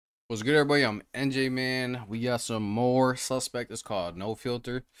What's good, everybody? I'm NJ, man. We got some more suspect. It's called No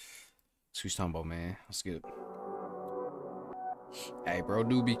Filter. That's what he's talking about, man. Let's get it. Hey, bro,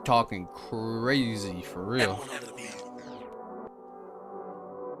 dude be talking crazy for real.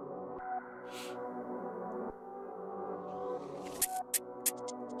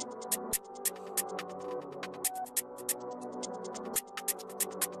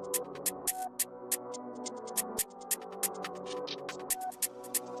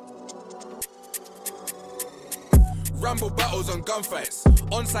 Rambo battles on gunfights,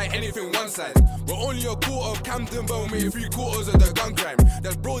 on site anything one side. We're only a quarter of Camden, but we made 3/4 of the gun crime.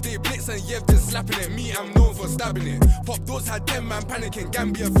 There's bro day blitz and Yev just slapping it. Me, I'm known for stabbing it. Pop doors had 10 man panicking,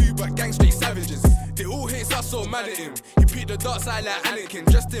 Gambia few but gang straight savages. They all hate us so mad at him. He peeked the dark side like Anakin,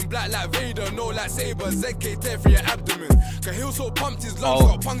 dressed in black like Vader, no like Saber, ZK tear for your abdomen. Cause he was so pumped his lungs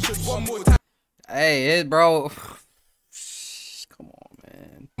got punctured one more time. Hey, bro. Come on,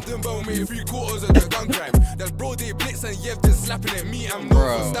 man. Bro made 3/4 of the gun crime. There's bro day blitz and Yev just slapping it. Me, I'm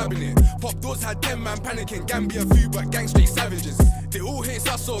known for stabbing it. Pop doors had 10 man panicking, Gambia few but gang straight savages. They all hate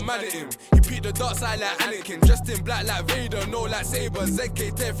us so mad at him. He peeked the dark side like Anakin, dressed in black like Vader, no like Saber,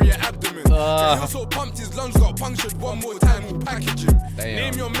 ZK tear for your abdomen. He was so pumped his lungs got punctured one more time, we'll package him.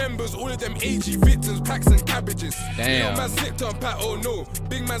 Name your members, all of them AG victims, packs and cabbages. Little man slipped on pat, oh no.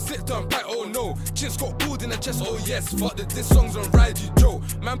 Big man slipped on pat, oh no. Chins got pulled in the chest, oh yes. Fuck the diss songs on Ride You Joe.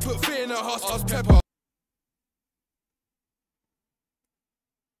 Man put fear in her heart, us pepper.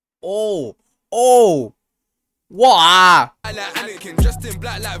 What? Like Anakin, dressed in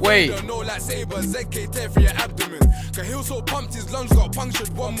black like Vader, no like Saber, ZK tear for your abdomen. Cause he was so pumped his lungs got punctured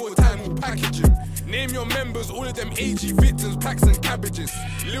one more time, we'll package him. Name your members, all of them AG victims, packs and cabbages.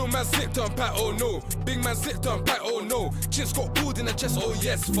 Little man slipped on pat, oh no. Big man slipped on pat, oh no. Chins got pulled in the chest, oh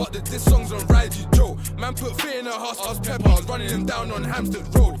yes. Fuck the diss songs on Ride You Joe. Man put fear in her heart, us pepper. I was running him down on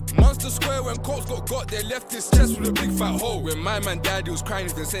Hampstead Road. Monster Square when cops got they left his chest with a big fat hole. When my man died, he was crying,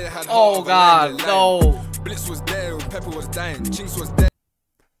 he said it had oh god, no. Blitz was there, Pepper was dying, Chinks was there.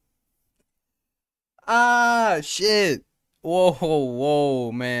 Ah, shit.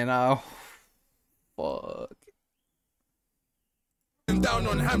 Whoa, man. Oh, fuck. Down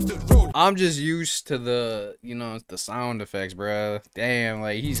on Hampstead Road. I'm just used to the, the sound effects, bruh. Damn,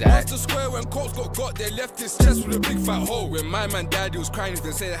 like he's Monster Square when cops got they left his chest with a big fat hole. When my man died, he was crying,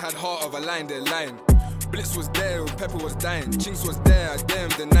 he said it had heart of a lion, they're lying. Blitz was there, Pepper was dying. Chinks was there, I damn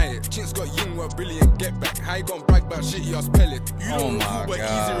deny it. Chinks got young, what brilliant, get back. How you gon' brag about shit, you spell it. You don't know, but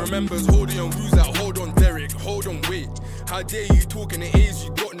easy remembers. Holding on rules that hold on Derek, hold on wait. How dare you talking the A's,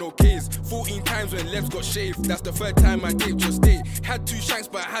 you got no K's. 14 times when Levs got shaved, that's the third time I taped your state. Had 2 shanks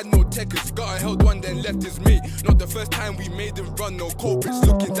but I had no techers. Got a held one then left his mate. Not the first time we made them run, no culprits.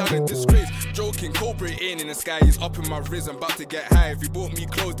 Looking down in disgrace, joking, culprit ain't in the sky. He's up in my wrist, I'm about to get high. If he bought me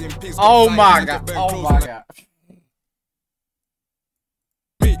clothes in pigs. Oh my god,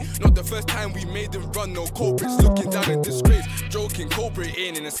 Not the first time we made them run, no culprits. Looking down in disgrace, joking, culprit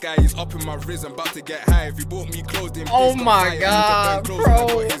ain't in the sky. He's up in my wrist, I'm about to get high. If he bought me clothes in pigs. Oh my god, bro.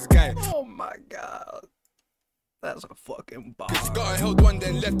 Oh my god. That's a fucking bomb. Got a held one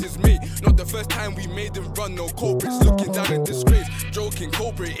then left his mate. Not the first time we made them run, no culprits. Looking down in disgrace, joking,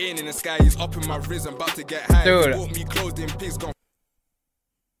 culprit ain't in the sky. He's up in my wrist, I'm about to get high. Dude, if he bought me clothes in pigs.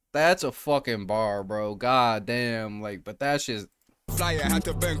 That's a fucking bar, bro. God damn, like, but that's just flyer, had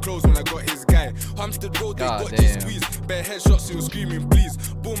to burn clothes when I got his guy. Hampstead Road, they got his squeeze. Bare headshots, he was screaming, please.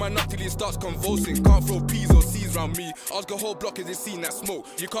 Bull man up till he starts convulsing. Can't throw P's or C's round me. Ask the whole block, is it seen that smoke?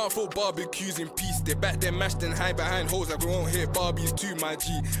 You can't throw barbecues in peace. They back there mashed and hide behind holes like we won't hit Barbies too, my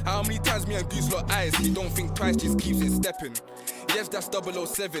G. How many times me and Goose lock eyes? He don't think twice, just keeps it stepping. Yes, that's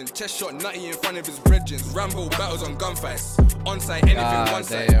 007. Chest shot nutty in front of his brethren. Rambo battles on gunfights. On site, anything one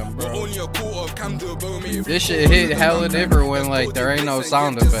side. We're only a quarter of Camden, bro. This shit hit hella different when like there ain't no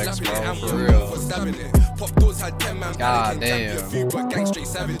sound effects, bro. For real. Pop doors had 10 man god damn. But gang straight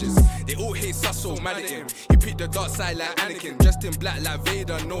savages. They all hate us so mad at him. He picked the dark side like Anakin, dressed in black like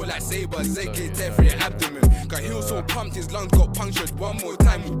Vader, no like Saber, ZK tear for your abdomen. Cause he was so pumped his lungs got punctured one more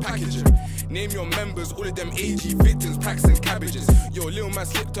time, we'll package him. Name your members, all of them AG victims, packs and cabbages. Yo, little man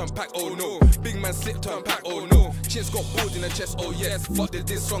slipped on pack, oh no. Big man slipped on pack, oh no. Chins got pulled in the chest, oh yes. Fuck the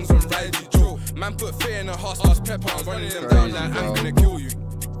diss songs on Ride You Joe. Man put fear in her heart, us pepper. I'm running them down like I'm gonna kill you.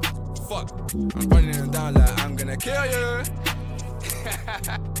 Fuck, I'm running them down like I'm gonna kill you.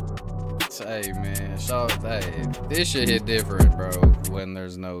 Hey man, so hey, this shit hit different, bro. When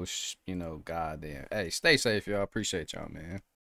there's no, goddamn. Hey, stay safe, y'all. Appreciate y'all, man.